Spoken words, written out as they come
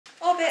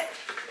orbit,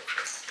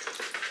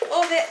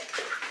 orbit,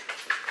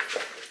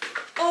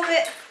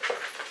 orbit.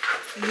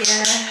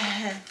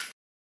 Yeah.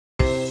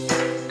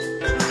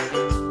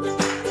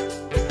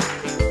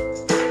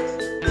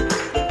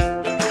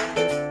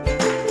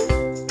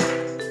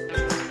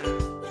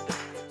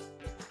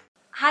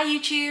 Hi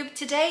YouTube,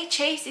 today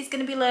Chase is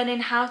going to be learning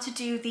how to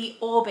do the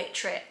orbit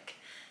trick.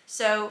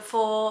 So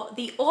for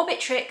the orbit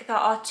trick there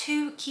are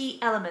two key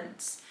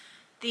elements.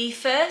 The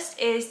first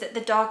is that the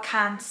dog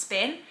can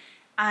spin,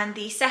 and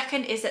the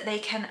second is that they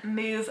can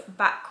move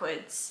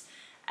backwards.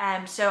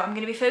 So I'm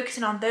going to be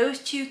focusing on those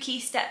two key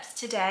steps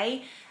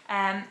today,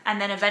 and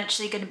then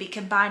eventually going to be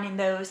combining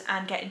those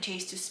and getting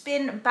Chase to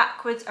spin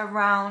backwards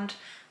around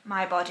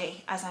my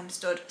body as I'm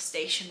stood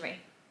stationary.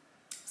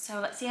 So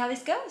let's see how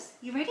this goes.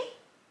 You ready?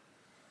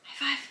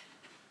 High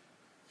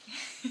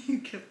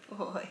five. Good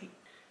boy.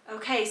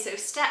 Okay, so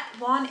step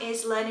one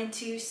is learning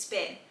to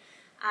spin.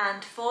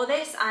 And for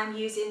this, I'm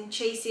using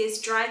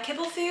Chase's dry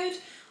kibble food,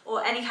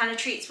 or any kind of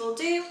treats will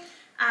do,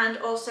 and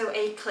also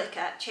a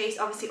clicker. Chase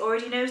obviously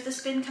already knows the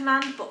spin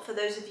command, but for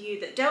those of you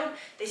that don't,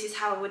 this is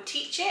how I would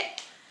teach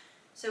it.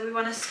 So we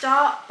want to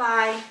start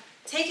by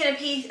taking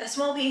a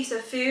small piece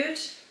of food.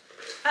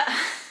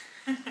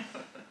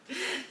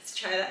 Let's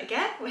try that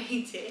again.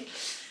 Waiting.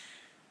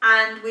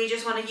 And we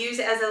just want to use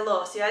it as a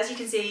lure. So as you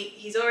can see,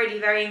 he's already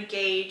very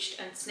engaged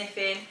and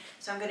sniffing.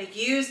 So I'm going to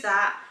use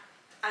that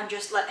and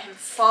just let him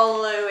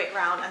follow it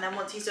round. And then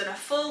once he's done a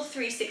full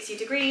 360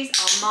 degrees,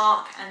 I'll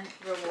mark and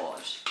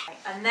reward.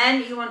 And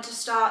then you want to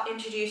start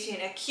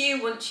introducing a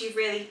cue once you've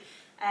really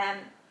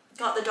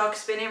got the dog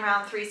spinning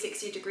around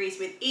 360 degrees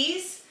with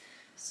ease.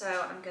 So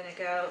I'm going to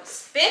go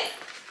spin.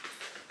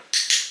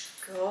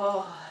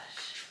 Good.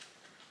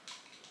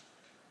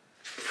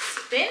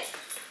 Spin.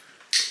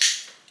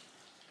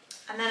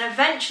 And then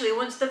eventually,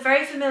 once they're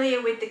very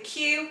familiar with the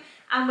cue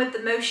and with the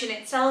motion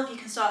itself, you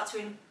can start to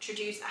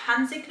introduce a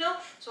hand signal.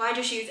 So I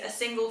just use a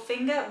single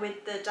finger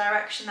with the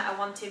direction that I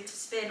want him to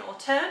spin or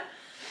turn.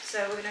 So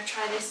we're going to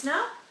try this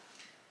now.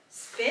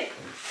 Spin.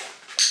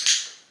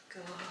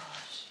 Good.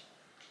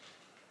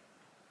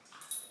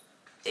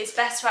 It's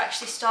best to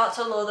actually start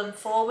to lure them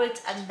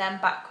forwards and then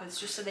backwards,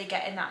 just so they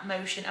get in that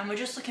motion. And we're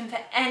just looking for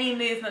any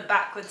movement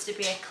backwards to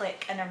be a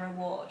click and a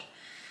reward.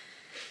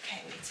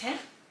 Okay, waiting.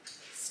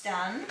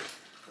 Stand.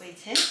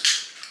 Waiting,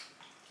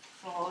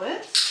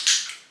 forward,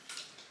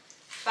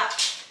 back.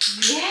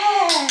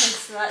 Yes,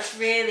 so that's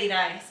really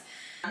nice.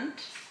 And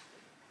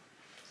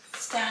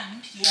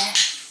stand,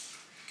 yes,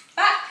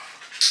 back,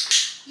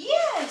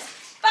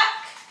 yes,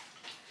 back.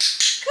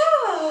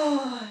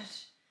 Good.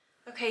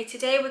 Okay,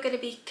 today we're going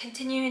to be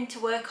continuing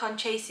to work on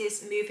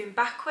Chase's moving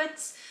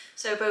backwards.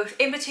 So both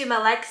in between my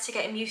legs to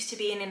get him used to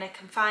being in a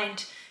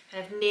confined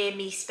kind of near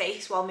me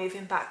space while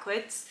moving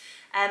backwards.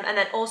 And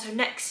then also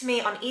next to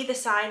me on either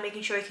side,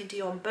 making sure he can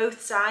do on both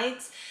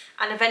sides,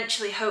 and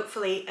eventually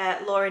hopefully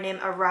luring him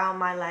around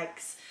my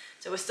legs.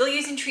 So we're still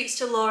using treats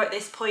to lure at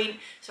this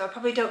point, so I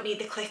probably don't need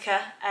the clicker,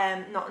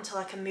 not until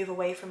I can move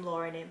away from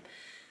luring him.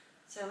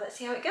 So let's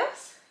see how it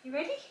goes. You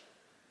ready?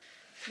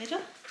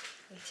 Middle,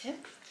 waiting,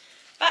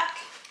 back.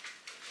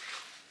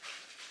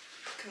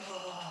 Good.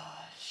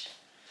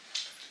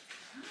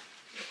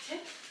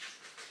 Waiting,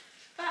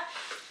 back.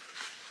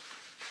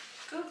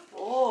 Good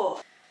boy.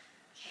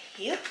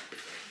 Here,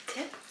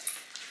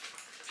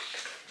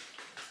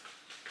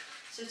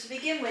 so to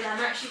begin with, I'm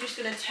actually just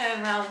going to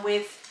turn around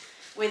with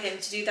him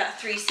to do that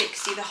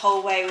 360 the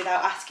whole way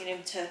without asking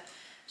him to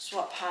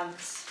swap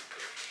hands.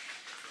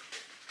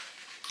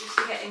 Just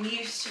to get him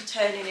used to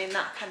turning in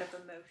that kind of a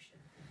motion.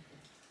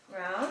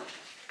 Round,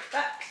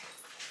 back,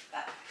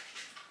 back,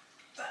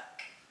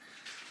 back.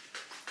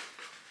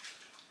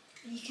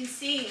 You can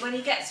see when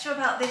he gets to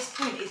about this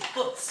point, his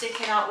butt's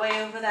sticking out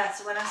way over there.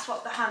 So when I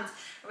swap the hands,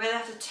 I really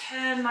have to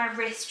turn my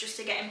wrist just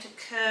to get him to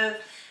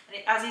curve.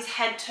 And as his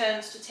head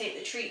turns to take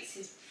the treats,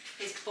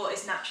 his butt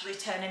is naturally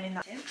turning in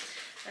that.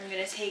 I'm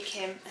going to take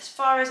him as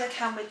far as I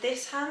can with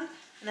this hand,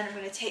 and then I'm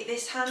going to take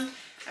this hand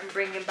and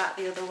bring him back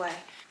the other way.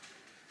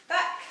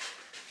 Back,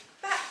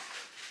 back,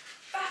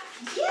 back.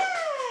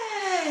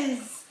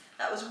 Yes!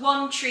 That was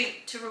one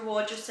treat to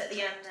reward just at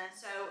the end there.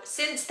 So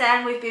since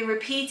then, we've been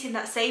repeating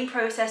that same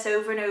process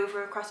over and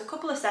over across a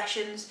couple of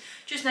sessions,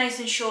 just nice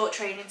and short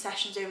training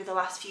sessions over the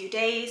last few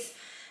days.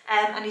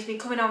 And he's been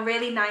coming on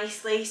really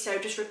nicely, so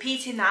just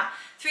repeating that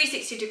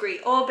 360 degree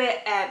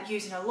orbit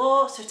using a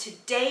lure. So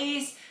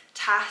today's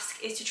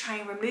task is to try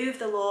and remove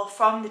the lure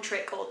from the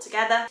trick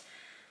altogether.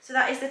 So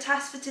that is the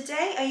task for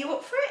today. Are you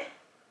up for it?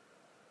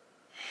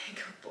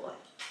 Good boy.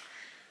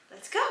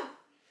 Let's go.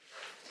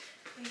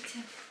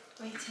 Waiting,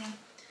 waiting.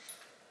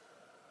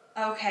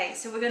 Okay,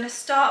 so we're going to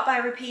start by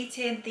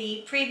repeating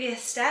the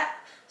previous step.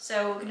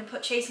 So we're going to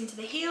put Chase into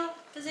the heel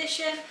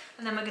position,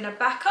 and then we're going to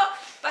back up,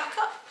 back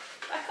up,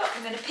 back up.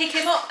 I'm going to pick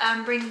him up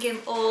and bring him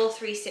all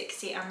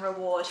 360 and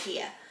reward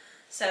here.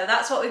 So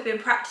that's what we've been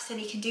practicing.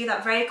 You can do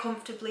that very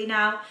comfortably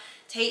now.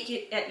 Take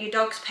your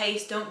dog's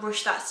pace, don't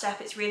rush that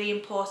step. It's really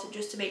important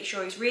just to make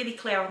sure he's really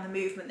clear on the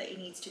movement that he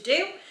needs to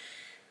do.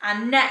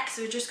 And next,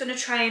 we're just going to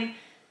try and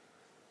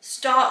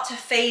start to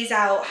phase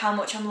out how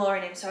much I'm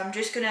lowering him. So I'm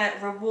just going to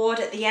reward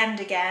at the end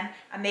again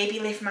and maybe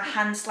lift my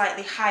hand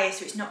slightly higher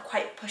so it's not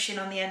quite pushing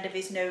on the end of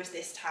his nose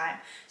this time.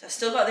 So I've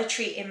still got the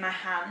treat in my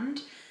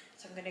hand.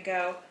 So I'm going to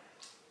go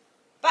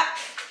back,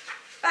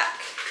 back,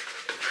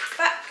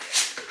 back,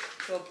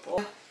 good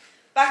boy,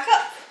 back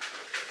up,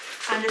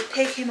 and just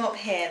pick him up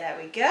here. There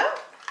we go.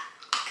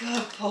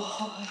 Good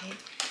boy.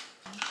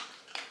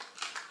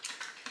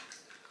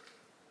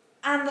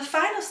 And the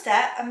final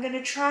step, I'm going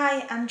to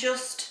try and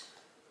just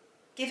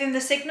give him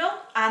the signal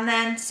and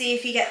then see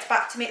if he gets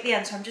back to me at the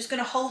end. So I'm just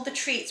going to hold the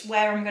treats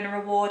where I'm going to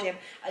reward him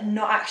and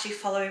not actually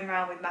follow him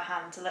around with my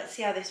hand. So let's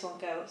see how this one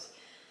goes.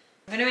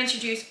 I'm going to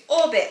introduce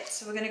orbit.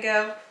 So we're going to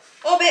go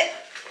orbit.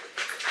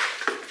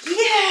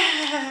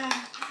 Yeah!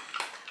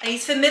 And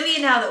he's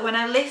familiar now that when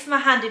I lift my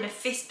hand in a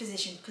fist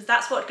position, because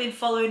that's what's been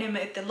following him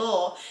with the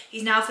law,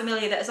 he's now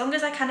familiar that as long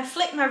as I kind of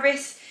flick my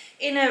wrist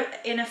in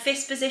a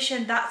fist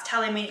position, that's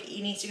telling me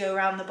he needs to go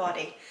around the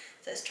body.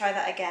 So let's try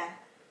that again.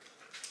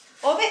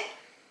 Orbit.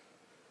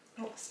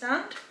 Oh,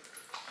 stand.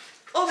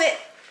 Orbit.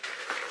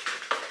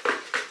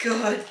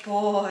 Good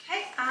boy.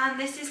 Okay, and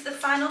this is the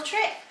final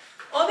trick.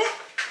 Orbit.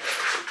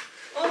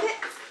 Orbit.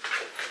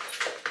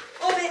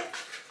 Orbit.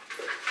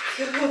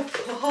 Good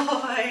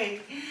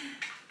boy.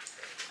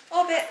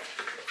 Orbit.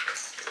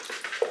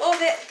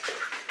 Orbit.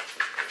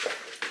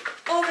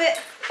 Orbit.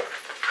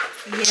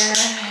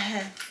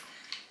 Yeah.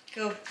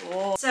 Good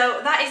boy.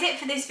 So that is it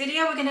for this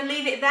video. We're going to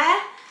leave it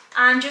there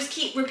and just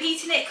keep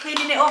repeating it,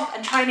 cleaning it up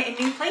and trying it in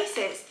new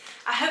places.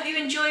 I hope you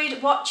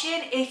enjoyed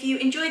watching. If you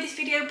enjoyed this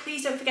video,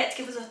 please don't forget to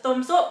give us a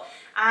thumbs up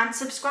and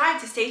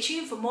subscribe to stay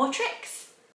tuned for more tricks.